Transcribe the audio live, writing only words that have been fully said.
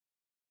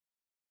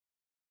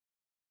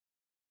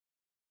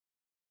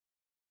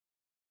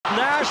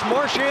Nash,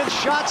 Marchand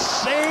shot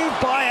saved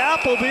by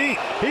Appleby.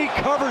 He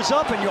covers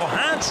up and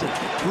Johansson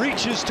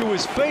reaches to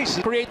his face.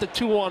 Create the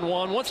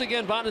 2-on-1. Once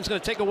again, Vatanen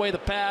going to take away the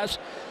pass.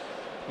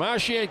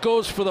 Marchand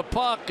goes for the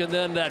puck, and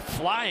then that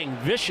flying,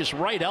 vicious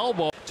right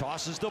elbow.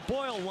 Tosses to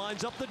Boyle,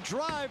 lines up the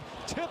drive,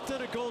 tipped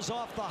and it goes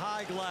off the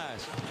high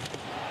glass.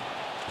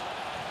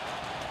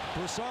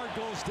 Broussard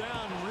goes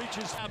down and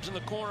reaches. Tabs in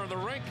the corner of the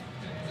rink.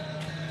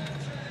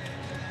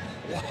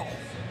 Wow.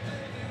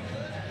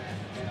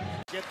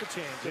 Get the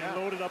chance. They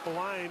loaded up a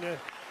line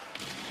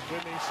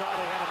when they saw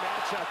they had a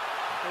matchup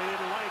they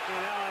didn't like.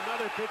 And now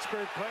another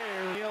Pittsburgh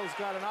player. Neal's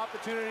got an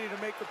opportunity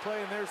to make the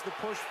play, and there's the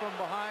push from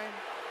behind,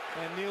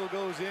 and Neal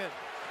goes in.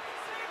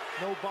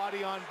 No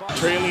body on body.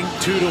 Trailing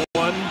 2-1.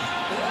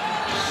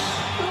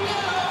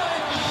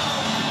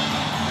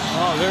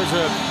 Oh, there's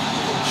a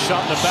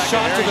shot in the back.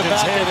 Shot to the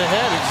back of the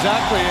head,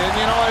 exactly. And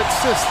you know, it's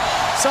just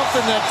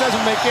something that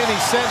doesn't make any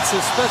sense,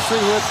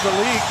 especially with the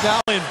league now.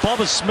 And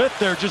Bubba Smith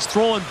there just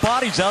throwing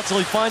bodies out till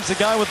he finds the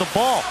guy with the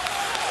ball.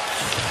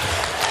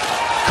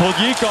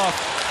 Kolgikov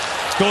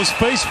goes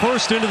face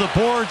first into the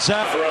boards.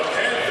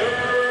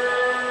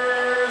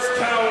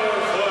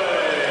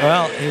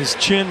 Well, his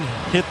chin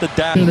hit the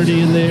dash.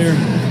 Opportunity in there.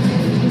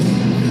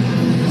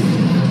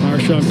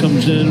 Marchand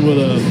comes in with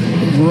a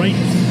right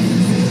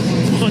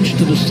punch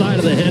to the side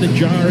of the head of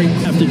Jari.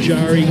 After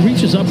Jari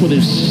reaches up with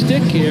his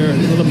stick here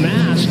with a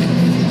mask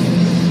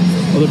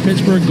of the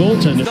Pittsburgh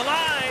goaltender. The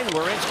line,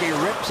 Werenski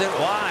rips it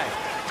wide.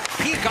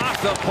 Peek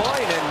off the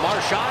point, and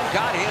Marchand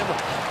got him.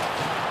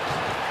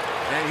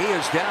 And he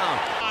is down.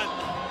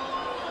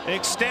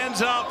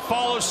 Extends out,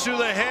 follows through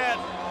the head.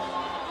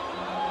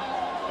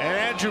 And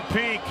Andrew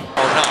Peek.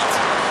 Or not.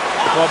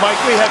 Well, Mike,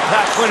 we had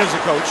Pat Quinn as a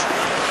coach,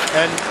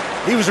 and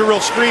he was a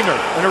real screamer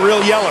and a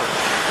real yeller.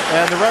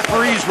 And the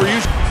referees were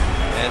used.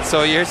 And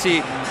so you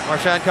see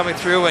Marchand coming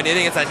through and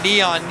hitting it a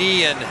knee on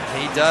knee, and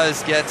he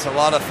does get a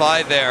lot of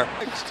thigh there.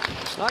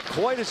 Not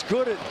quite as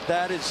good at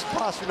that as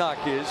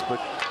Pastrnak is, but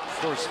of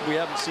course we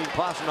haven't seen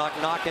Pastrnak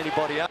knock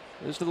anybody out.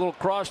 There's the little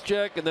cross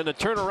check and then a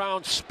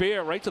turnaround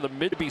spear right to the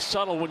mid. To be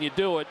subtle when you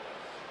do it,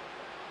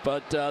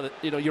 but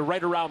you know, you're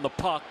right around the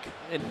puck.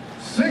 And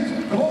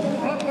sixth goal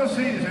of the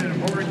season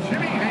for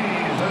Jimmy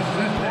Hayes.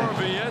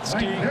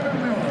 Borowiecki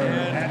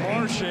and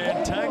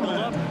Marchand tangled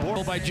up.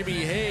 By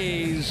Jimmy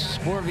Hayes.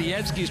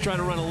 Borowiecki's trying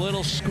to run a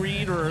little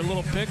screen or a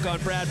little pick on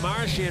Brad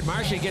Marchand.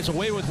 Marchand gets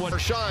away with one.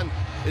 Marchand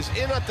is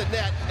in at the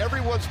net.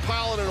 Everyone's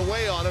piling it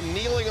away on him,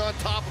 kneeling on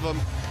top of him,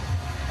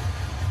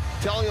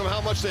 telling him how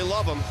much they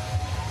love him.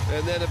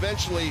 And then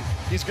eventually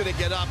he's going to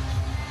get up,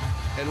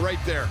 and right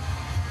there,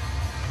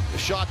 the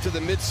shot to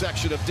the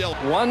midsection of Dill.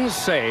 One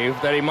save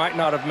that he might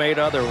not have made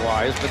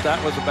otherwise, but that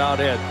was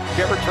about it. Did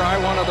you ever try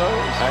one of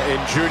those?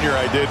 In junior,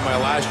 I did my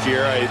last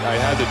year. I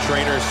had the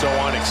trainers sew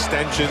on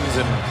extensions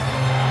and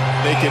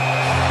make it.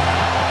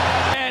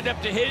 And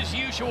up to his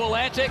usual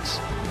antics.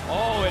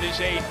 Oh, it is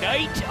a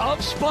night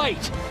of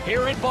spite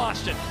here in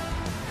Boston.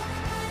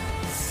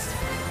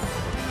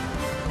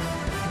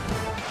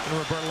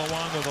 Roberto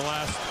Luongo the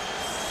last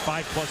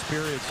 5+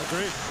 periods.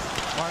 Agreed.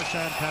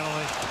 Marchand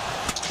penalty.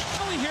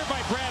 Only here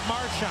by Brad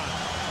Marchand.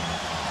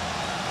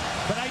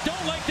 But I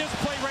don't like this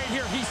play right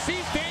here. He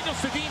sees Daniel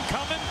Sedin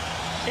coming,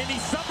 and he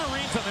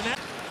submarines on the net.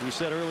 We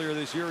said earlier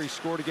this year he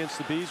scored against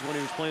the Bees when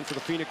he was playing for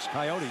the Phoenix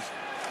Coyotes.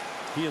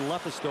 He and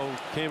Lefisto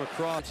came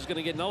across. He's going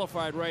to get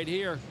nullified right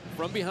here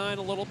from behind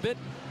a little bit.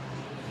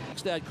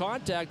 That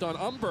contact on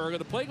Umberg,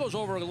 and the play goes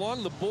over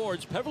along the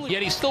boards.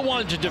 Yet he still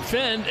wanted to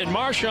defend, and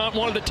Marchand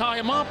wanted to tie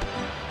him up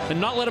and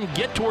not let him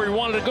get to where he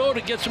wanted to go to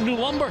get some new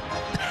lumber.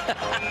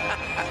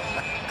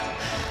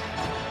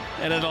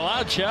 And it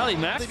allowed Charlie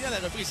Mack. Bien la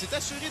reprise. C'est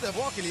assuré de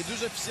voir que les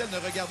deux officiels ne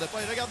regardent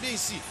pas. Il regarde bien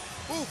ici.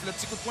 Ouf, le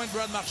petit coup de poing de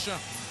Brad Marchand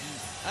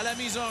à la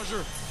mise en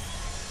jeu.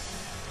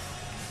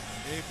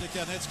 Et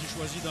Plekanec qui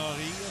choisit d'en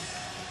rire.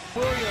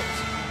 Williams,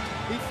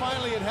 he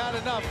finally had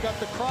enough. Got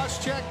the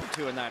cross check.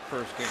 Two in that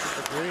first game.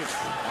 Agreed.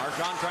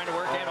 Marchand trying to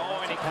work in.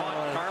 Oh, and he caught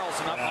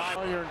Carlson up high.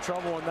 Oh, you're in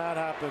trouble when that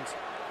happens.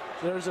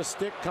 There's a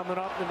stick coming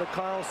up into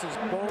Carlson's.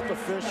 Both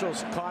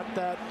officials caught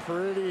that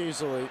pretty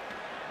easily.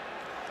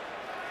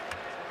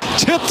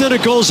 Tipped and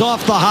it goes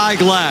off the high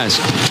glass.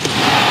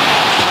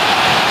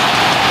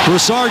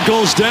 Broussard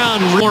goes down,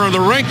 corner of the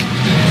rink.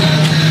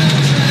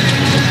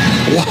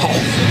 Wow.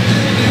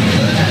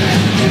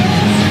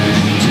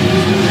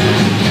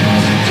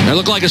 That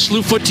looked like a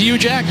slew foot to you,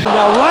 Jack?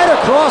 Now right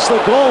across the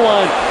goal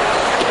line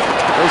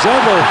as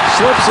Edler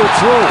slips it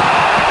through.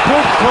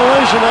 Big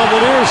collision on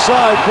the near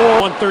side.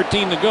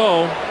 1:13 to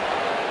go.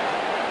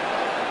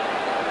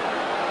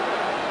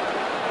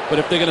 But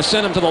if they're going to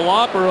send him to the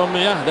locker room,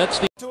 yeah, that's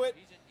the... To it.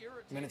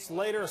 Minutes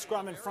later, a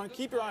scrum in front.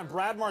 Keep your eye on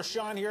Brad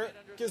Marchand here.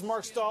 Gives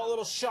Mark Stahl a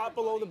little shot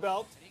below the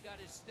belt.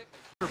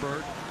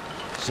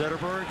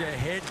 Zetterberg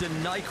ahead to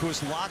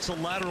Nyquist. Lots of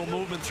lateral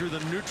movement through the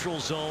neutral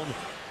zone.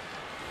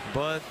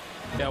 But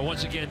yeah,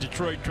 once again,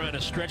 Detroit trying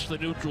to stretch the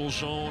neutral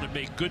zone and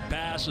make good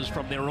passes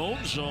from their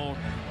own zone,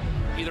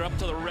 either up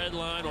to the red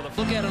line or the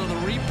look at it on the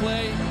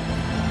replay.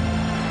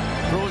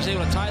 Throws was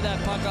able to tie that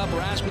puck up or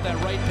ask with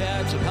that right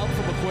pad. Some help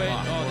from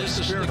McQuaid. Oh, there's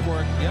the stick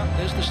work. Yep,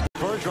 there's the stick.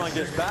 Bergeron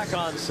gets back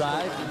on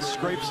side and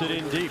scrapes it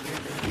in deep.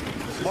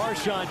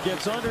 Marchand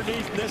gets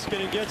underneath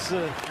Niskanen and gets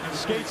the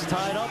skates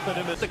tied up at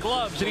him at the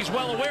gloves, and he's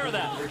well aware of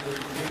that.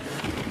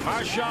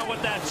 Marchand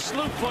with that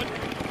slew foot.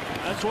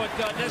 That's what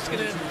got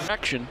Niskanen in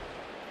action.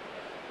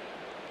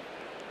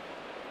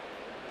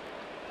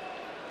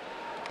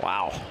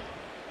 Wow.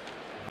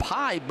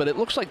 Pied, but it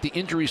looks like the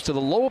injury's to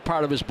the lower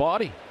part of his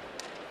body.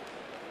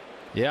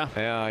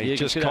 Yeah, he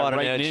just caught an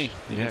edge. Knee.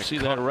 You can see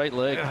that right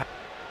leg.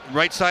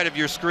 Right side of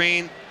your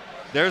screen,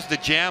 there's the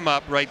jam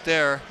up right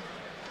there.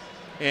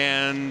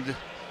 And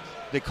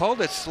they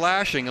called it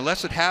slashing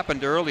unless it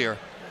happened earlier.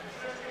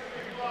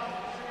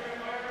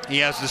 He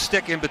has the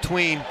stick in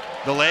between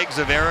the legs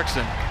of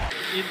Eriksson.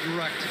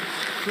 Indirect.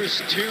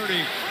 Chris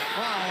Tierney.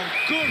 Wow,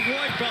 good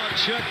wipeout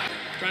check.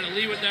 Trying to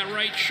lead with that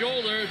right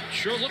shoulder.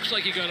 Sure looks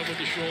like he got him with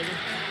the shoulder.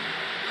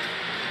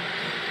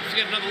 Let's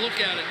get another look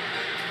at it.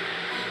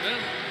 Well,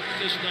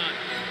 just not.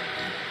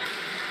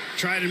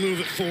 Try to move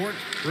it forward.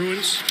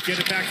 Bruins get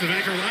it back to the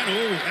anchor line.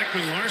 Oh,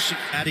 Ekman-Larsson.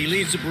 And he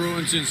leads the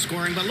Bruins in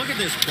scoring, but look at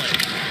this play.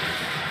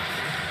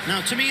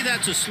 Now, to me,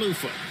 that's a slew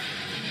foot.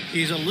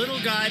 He's a little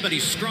guy, but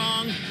he's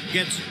strong.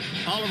 Gets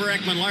Oliver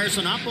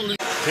Ekman-Larsson up a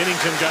little.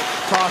 Binnington got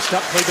crossed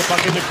up, played the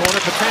puck in the corner.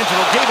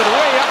 Petrangelo gave it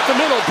away up the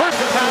middle.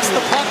 Burton past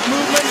the puck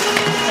movement.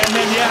 And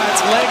then,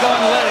 it's leg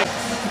on leg.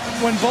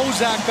 When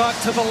Bozak got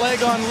to the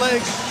leg on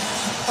leg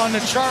on the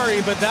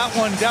Chari, but that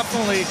one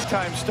definitely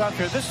time stuck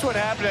here. This is what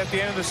happened at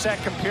the end of the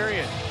second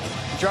period.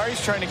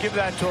 Chari's trying to give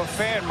that to a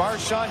fan.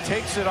 Marchand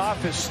takes it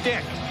off his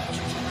stick.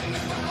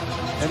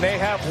 And they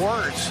have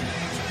words.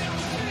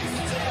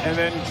 And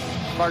then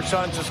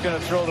Marchand's just going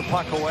to throw the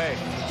puck away.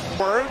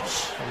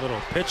 Words. A little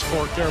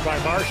pitchfork there by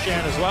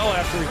Marchand as well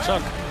after he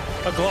took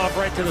a glove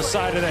right to the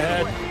side of the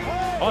head.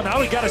 Oh,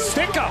 now he got a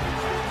stick up.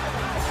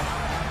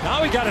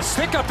 Now he got a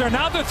stick up there.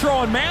 Now they're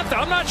throwing Mantha.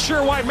 I'm not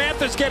sure why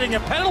Mantha's getting a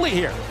penalty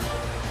here.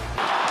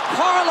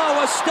 Carlo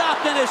was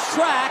stopped in his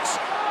tracks.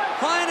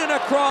 Heinen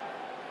across.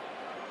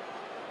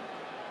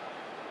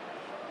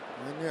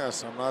 And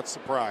yes, I'm not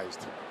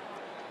surprised.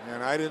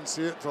 And I didn't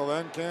see it till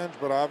then, Kenj,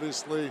 but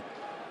obviously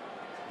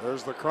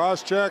there's the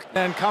cross check.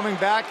 And coming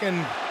back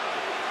and,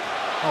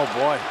 oh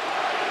boy.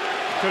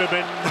 Could have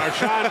been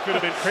Marchand, could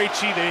have been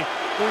Krejci. They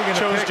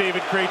chose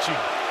David Krejci.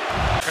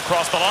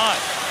 Across the line.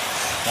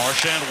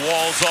 Marchand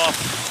walls off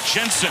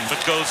Jensen, but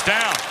goes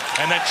down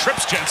and then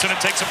trips Jensen and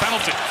takes a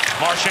penalty.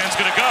 Marchand's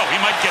going to go. He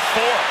might get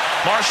 4.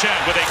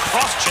 Marchand with a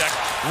cross check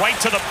right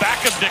to the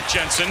back of Nick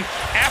Jensen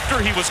after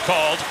he was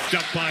called.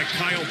 Up by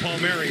Kyle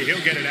Palmieri.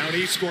 He'll get it out.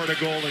 He scored a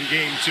goal in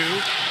game 2.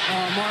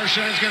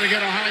 Marchand's going to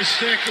get a high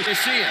stick. They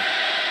see it.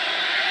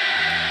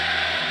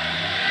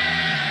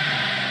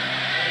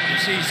 You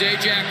see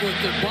Zajac with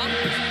the bump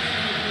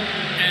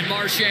and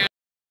Marchand.